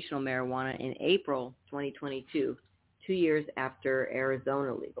recreational marijuana in April 2022, 2 years after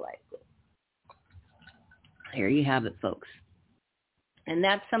Arizona legalized it. Here you have it, folks. And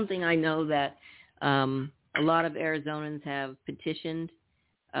that's something I know that a lot of Arizonans have petitioned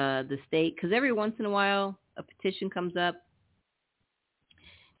the state, because every once in a while a petition comes up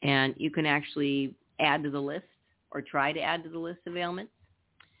and you can actually add to the list or try to add to the list of ailments.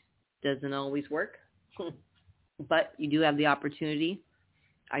 Doesn't always work, but you do have the opportunity.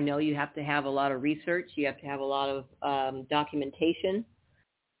 I know you have to have a lot of research. You have to have a lot of documentation.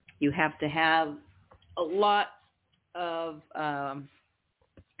 You have to have a lot of, I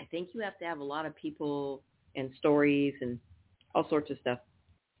think you have to have a lot of people and stories and all sorts of stuff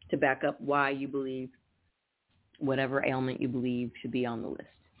to back up why you believe whatever ailment you believe should be on the list.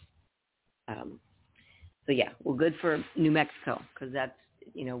 So yeah, well, good for New Mexico, because that's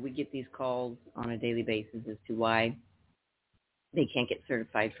we get these calls on a daily basis as to why they can't get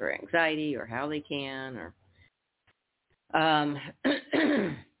certified for anxiety or how they can. Or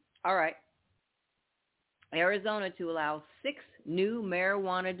all right. Arizona to allow 6 new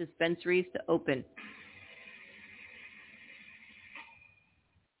marijuana dispensaries to open.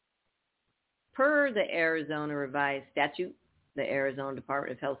 Per the Arizona revised statute, the Arizona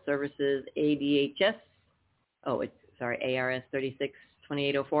Department of Health Services, ADHS, ARS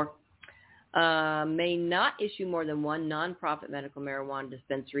 362804, may not issue more than one nonprofit medical marijuana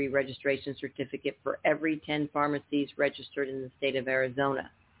dispensary registration certificate for every 10 pharmacies registered in the state of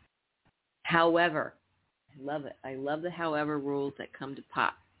Arizona. However, I love it. I love the however rules that come to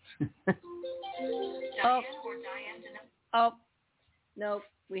pot. No,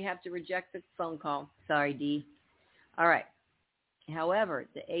 we have to reject the phone call. Sorry, Dee. All right. However,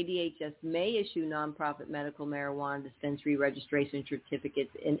 the ADHS may issue nonprofit medical marijuana dispensary registration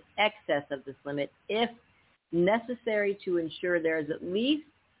certificates in excess of this limit if necessary to ensure there is at least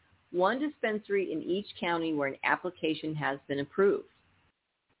one dispensary in each county where an application has been approved.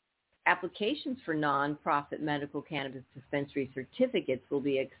 Applications for nonprofit medical cannabis dispensary certificates will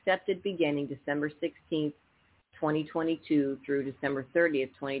be accepted beginning December 16th, 2022 through December 30th,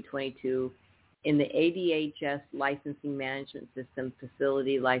 2022 in the ADHS Licensing Management System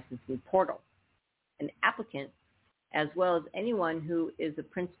Facility Licensing Portal. An applicant, as well as anyone who is a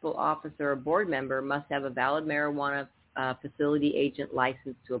principal officer or board member, must have a valid marijuana facility agent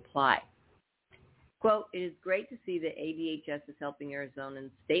license to apply. Quote, it is great to see that ADHS is helping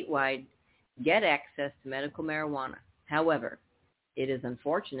Arizonans statewide get access to medical marijuana. However, it is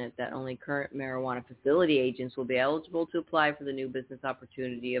unfortunate that only current marijuana facility agents will be eligible to apply for the new business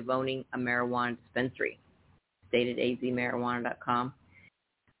opportunity of owning a marijuana dispensary, stated azmarijuana.com.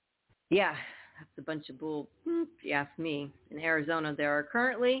 Yeah, that's a bunch of bull, if you ask me. In Arizona, there are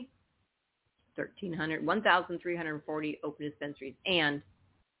currently 1,340 open dispensaries and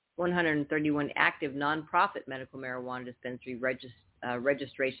 131 active nonprofit medical marijuana dispensary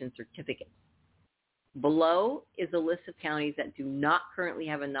registration certificates. Below is a list of counties that do not currently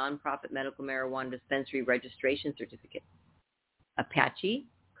have a nonprofit medical marijuana dispensary registration certificate: Apache,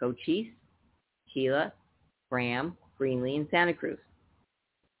 Cochise, Gila, Graham, Greenlee, and Santa Cruz.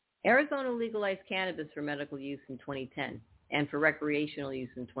 Arizona legalized cannabis for medical use in 2010 and for recreational use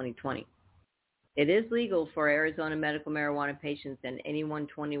in 2020. It is legal for Arizona medical marijuana patients and anyone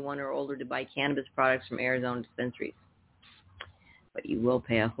 21 or older to buy cannabis products from Arizona dispensaries. But you will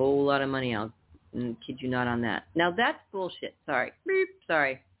pay a whole lot of money. I'll kid you not on that. Now, that's bullshit. Sorry. Beep.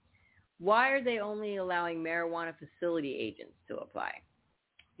 Sorry. Why are they only allowing marijuana facility agents to apply?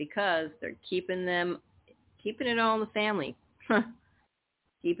 Because they're keeping it all in the family.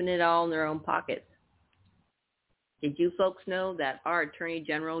 Keeping it all in their own pockets. Did you folks know that our Attorney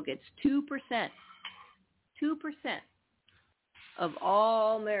General gets 2% of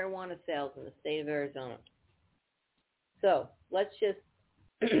all marijuana sales in the state of Arizona? So let's just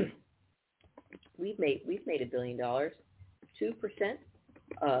we've made $1 billion. 2%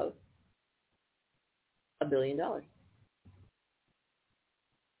 of $1 billion. $2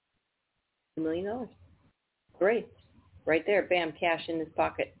 million. Great. Right there, bam, cash in his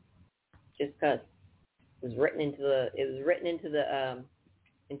pocket. Just because. It was written into the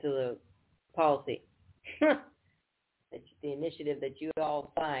policy. The initiative that you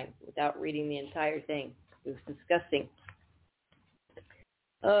all signed without reading the entire thing. It was disgusting.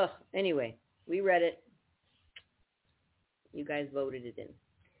 Anyway, we read it. You guys voted it in.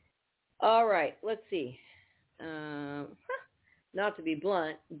 All right, let's see. Not to be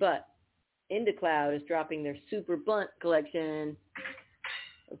blunt, but IndaCloud is dropping their Super Blunt collection.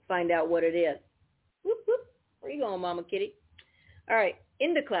 Let's find out what it is. Whoop, whoop. Where you going, Mama Kitty? All right,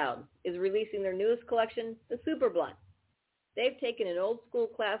 IndaCloud is releasing their newest collection, the Super Blunt. They've taken an old school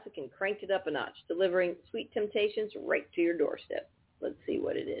classic and cranked it up a notch, delivering sweet temptations right to your doorstep. Let's see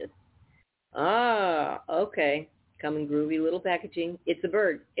what it is. Okay. Come in groovy little packaging. It's a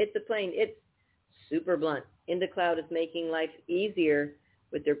bird. It's a plane. It's Super Blunt. IndaCloud is making life easier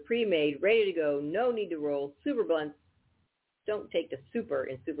with their pre-made, ready to go, no need to roll Super Blunts. Don't take the super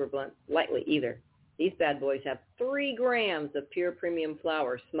in Super Blunt lightly either. These bad boys have 3 grams of pure premium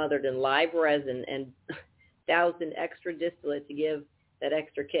flower smothered in live resin and 1,000 extra distillate to give that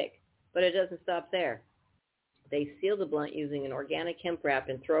extra kick. But it doesn't stop there. They seal the blunt using an organic hemp wrap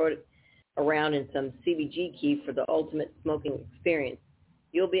and throw it around in some CBG key for the ultimate smoking experience.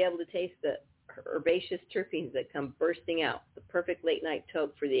 You'll be able to taste the herbaceous terpenes that come bursting out, the perfect late night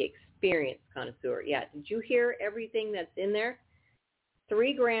toke for the experienced connoisseur. Yeah, did you hear everything that's in there?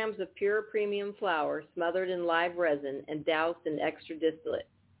 3 grams of pure premium flower smothered in live resin and doused in extra distillate.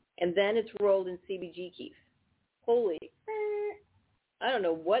 And then it's rolled in CBG keef. Holy, I don't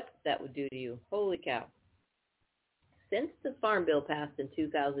know what that would do to you. Holy cow. Since the Farm Bill passed in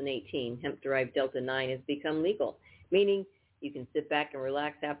 2018, hemp-derived Delta-9 has become legal, meaning you can sit back and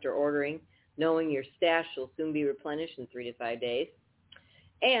relax after ordering, knowing your stash will soon be replenished in 3 to 5 days.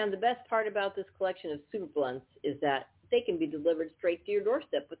 And the best part about this collection of super blunts is that they can be delivered straight to your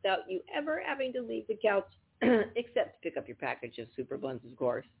doorstep without you ever having to leave the couch, except to pick up your package of super blunts, of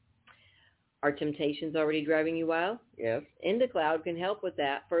course. Are temptations already driving you wild? Yes. IndaCloud can help with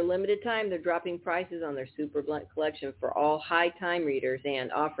that. For a limited time, they're dropping prices on their super blunt collection for all high time readers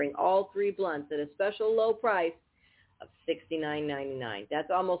and offering all 3 blunts at a special low price of $69.99. That's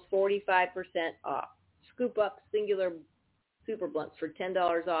almost 45% off. Scoop up singular super blunts for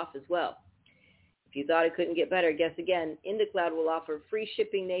 $10 off as well. If you thought it couldn't get better, guess again. IndaCloud will offer free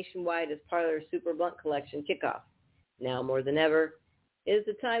shipping nationwide as part of their super blunt collection kickoff. Now more than ever, it is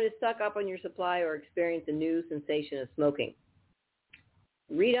the time to stock up on your supply or experience a new sensation of smoking.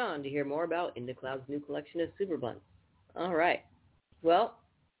 Read on to hear more about IndaCloud's new collection of super blunts. All right. Well,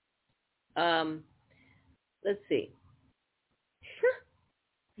 let's see.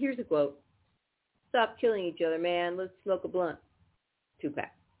 Here's a quote. Stop killing each other, man. Let's smoke a blunt.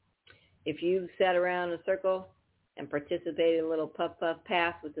 2-pack. If you've sat around in a circle and participated in a little puff-puff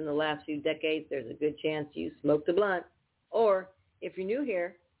pass within the last few decades, there's a good chance you smoked a blunt. Or if you're new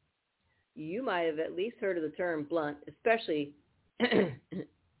here, you might have at least heard of the term blunt, especially,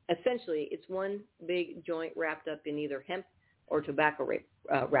 essentially, it's one big joint wrapped up in either hemp or tobacco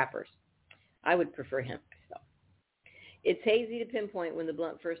wrappers. I would prefer hemp myself. It's hazy to pinpoint when the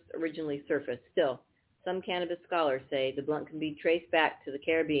blunt first originally surfaced. Still, some cannabis scholars say the blunt can be traced back to the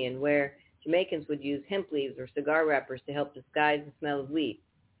Caribbean, where Jamaicans would use hemp leaves or cigar wrappers to help disguise the smell of weed.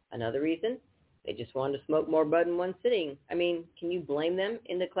 Another reason? They just wanted to smoke more bud in one sitting. I mean, can you blame them?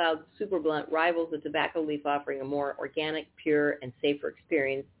 IndaCloud's super blunt rivals the tobacco leaf, offering a more organic, pure, and safer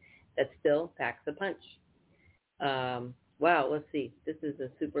experience that still packs a punch. Wow, let's see. This is a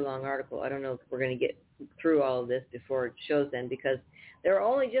super long article. I don't know if we're going to get through all of this before it shows them, because there are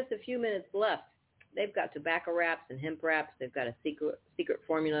only just a few minutes left. They've got tobacco wraps and hemp wraps. They've got a secret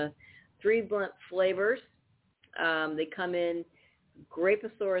formula, 3 blunt flavors. They come in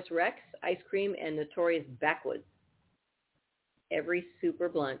Graposaurus Rex, ice cream, and Notorious Backwoods. Every super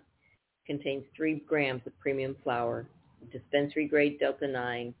blunt contains 3 grams of premium flower, dispensary-grade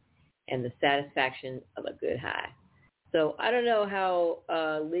Delta-9, and the satisfaction of a good high. So I don't know how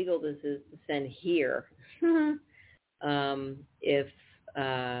legal this is to send here. If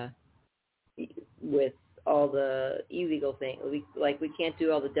with all the illegal things, we can't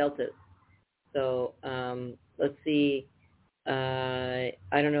do all the deltas. So let's see. I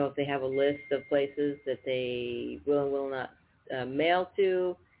don't know if they have a list of places that they will and will not mail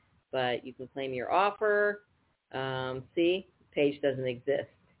to, but you can claim your offer. See, page doesn't exist.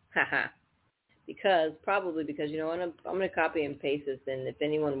 Probably because, you know, I'm going to copy and paste this, and if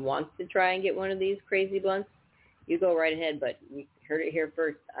anyone wants to try and get one of these crazy blunts, you go right ahead, but you heard it here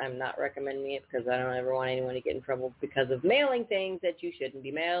first. I'm not recommending it because I don't ever want anyone to get in trouble because of mailing things that you shouldn't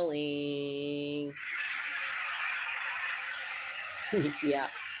be mailing. Yeah.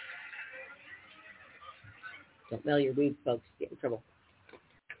 Don't mail your weed, folks. Get in trouble.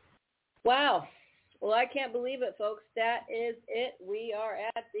 Wow. Well, I can't believe it, folks. That is it. We are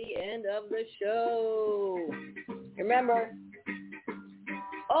at the end of the show. Remember,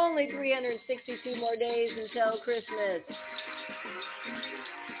 only 362 more days until Christmas.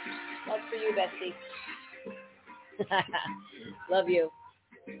 That's for you, Bestie. Love you.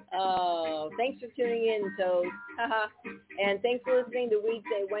 Oh, thanks for tuning in, Toad. And thanks for listening to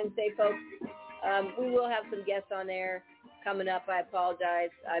Weedsday, Wednesday, folks. We will have some guests on there coming up. I apologize.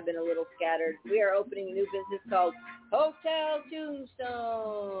 I've been a little scattered. We are opening a new business called Hotel Tombstone.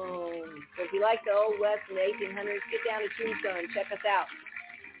 So if you like the Old West and the 1800s, get down to Tombstone and check us out.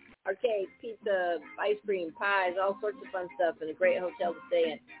 Arcade, pizza, ice cream, pies, all sorts of fun stuff, and a great hotel to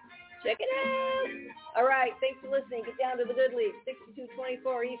stay in. Check it out. All right, thanks for listening. Get down to the Good Leaf,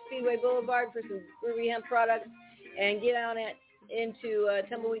 6224 East Speedway Boulevard for some groovy hemp products, and get on into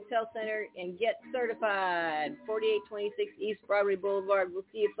Tumbleweeds Health Center and get certified. 4826 East Broadway Boulevard. We'll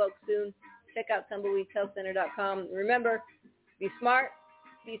see you folks soon. Check out tumbleweedshealthcenter.com. Remember, be smart,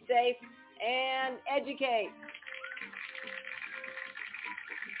 be safe, and educate.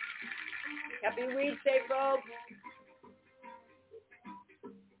 Happy Weedsday, folks.